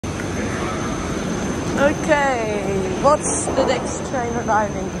Okay, what's the next train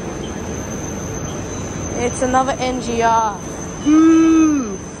arriving? It's another NGR.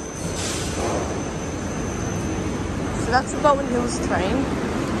 So that's the Bowen Hills train.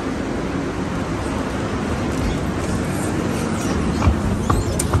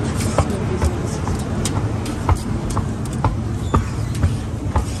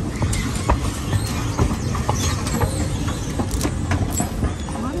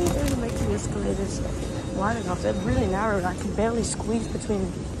 Why are they making the escalators wide enough? They're really narrow and I can barely squeeze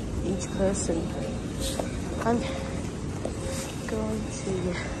between each person. I'm going to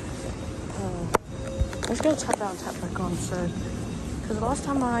I'm just going to tap out and tap back on. So, because the last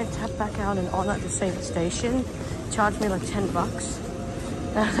time I tapped back out and on at the same station, it charged me like $10.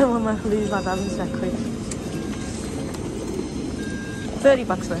 I don't want to lose my balance that quick. $30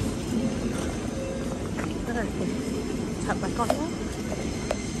 left. Okay, tap back on now.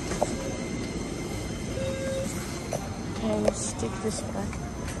 Okay, stick this back.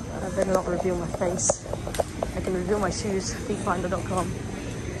 I better not reveal my face. I can reveal my shoes. Feetfinder.com.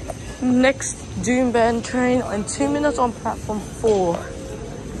 Next Brisbane train in 2 minutes on platform 4.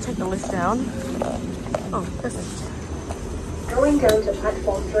 Take the lift down. Oh, perfect. Going down to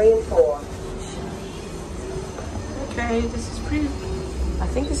platform 3 and 4. Okay, this is pretty. I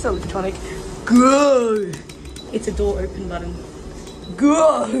think this is electronic. Go! It's a door open button.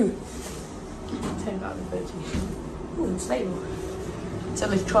 Go! 10 out of 13. Ooh, stable. It's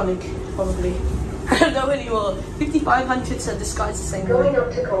electronic, probably. I don't know anymore. 5500s are disguised the same way. Going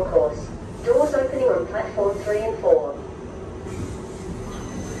up to concourse. Doors opening on platform 3 and 4.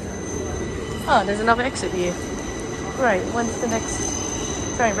 Oh, there's another exit here. Great, when's the next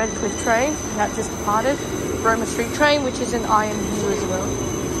train? Redcliffe train, that just departed. Roma Street train, which is in IMU as well.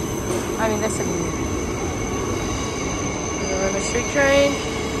 I mean, that's in the Roma Street train.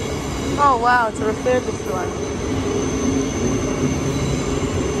 Oh wow, it's a refurbished one.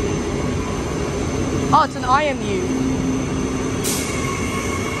 Oh, it's an IMU.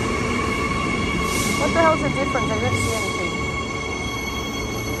 What the hell's the difference? I don't see anything.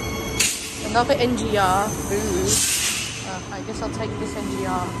 Another NGR. Ooh. I guess I'll take this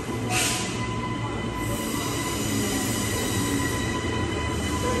NGR.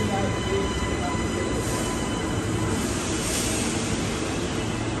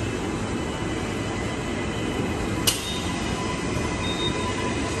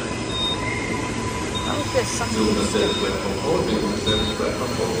 There's something.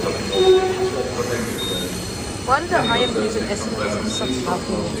 Why did I am using SMS for such stuff?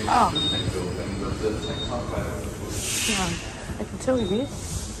 Oh. Yeah, I can tell you this.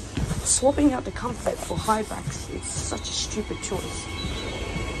 Swapping out the comfort for high backs is such a stupid choice.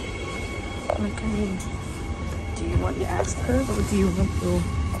 Like, I mean, do you want your ass to hurt or do you want your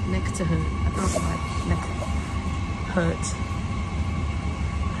neck to hurt? I don't like neck hurt.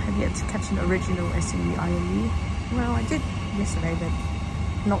 Have yet to catch an original SMU IMU. Well, I did yesterday, but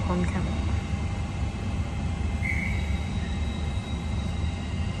not on camera.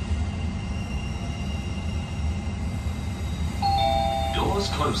 Doors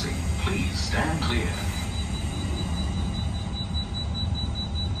closing. Please stand clear.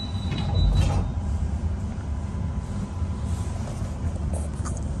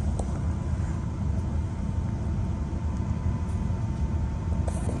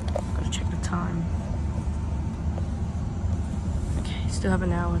 Still have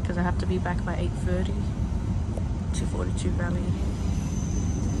an hour because I have to be back by 8:30. 242 Valley.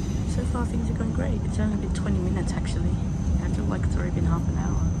 So far things are going great. It's only been 20 minutes actually. I feel like it's already been half an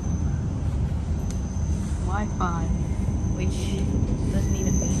hour. Wi-Fi, which doesn't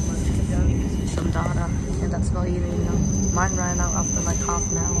even mean much because it only gives me some data and that's not even enough. Mine ran out after like half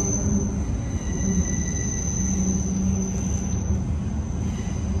an hour.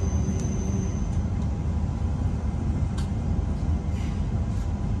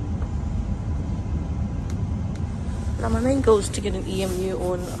 Now my main goal is to get an EMU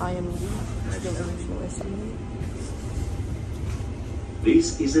or an IMU, maybe an original SMU.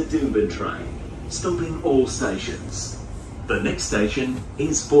 This is a Brisbane train, stopping all stations. The next station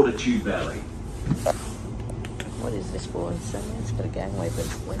is Fortitude Valley. What is this for? It's got a gangway, but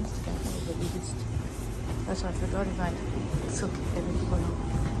when's the gangway that we used? Oh, sorry, I forgot if I took everything.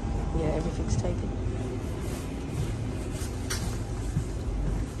 Yeah, everything's taken.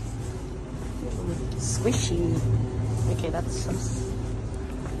 Swishy. Okay, that's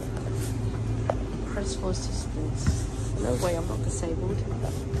press for assistance. No way, I'm not disabled.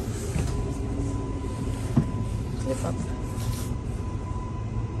 Clip up.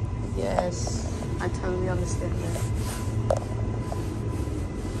 Yes, I totally understand that.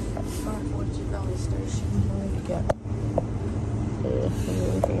 Fortitude Valley Station. There we go.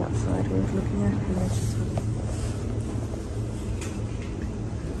 Anything outside worth looking at?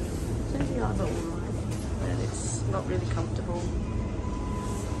 City yards are alright, but it's not really comfortable.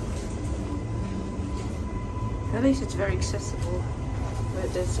 At least it's very accessible.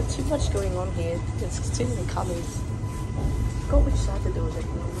 But there's too much going on here. There's too many colours. I forgot which side the doors open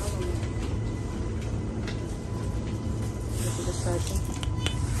on. Look at this side thing.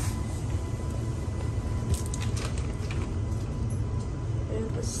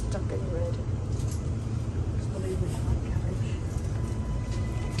 It's stuck in red. It's not even like cabbage.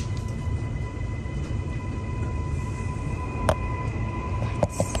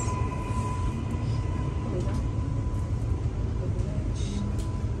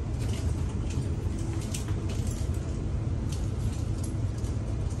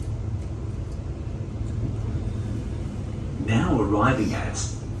 Now arriving at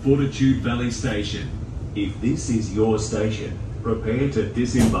Fortitude Valley Station. If this is your station, prepare to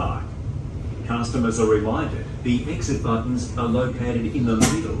disembark. Customers are reminded the exit buttons are located in the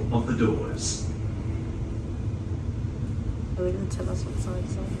middle of the doors. Are they going to tell us what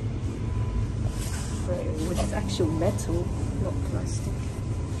side's on? Which is actual metal, not plastic.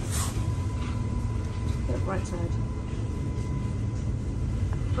 Yeah, right side.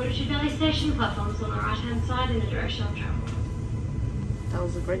 Fortitude Valley Station platforms on the right hand side in the direction of travel. That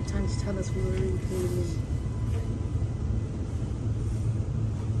was a great time to tell us we were in here.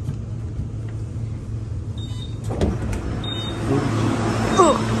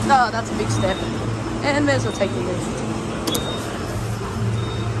 Oh, no, that's a big step. And may as well take the lift.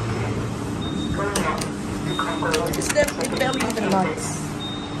 The step is barely even nice.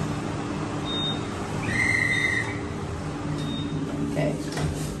 Okay.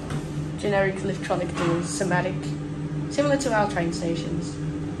 Generic electronic doors, somatic. Similar to our train stations.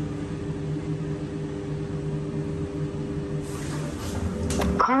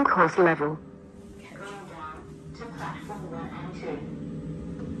 Concourse level.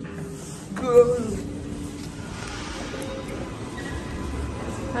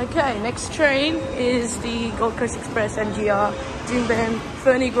 Okay, next train is the Gold Coast Express NGR Brisbane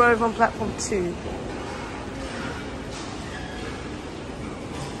Ferny Grove on platform 2.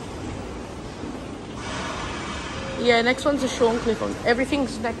 Yeah, next one's a Shorncliffe on.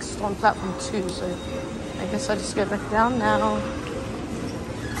 Everything's next on platform 2, so I guess I'll just go back down now.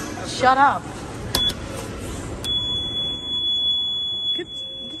 Shut up. Could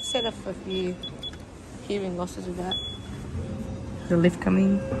set up a few hearing losses with that. The lift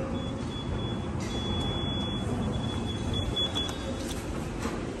coming.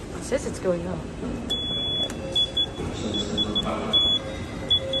 It says it's going up.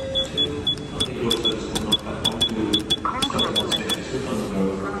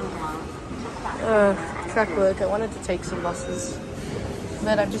 Track work. I wanted to take some buses,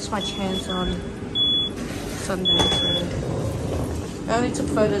 but I missed my chance on Sunday, so I only took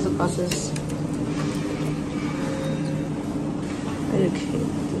photos of buses.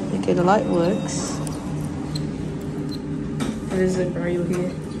 Okay, the light works. There's a rail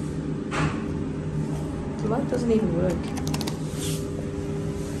here. The light doesn't even work.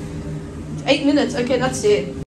 It's 8 minutes. Okay, that's it.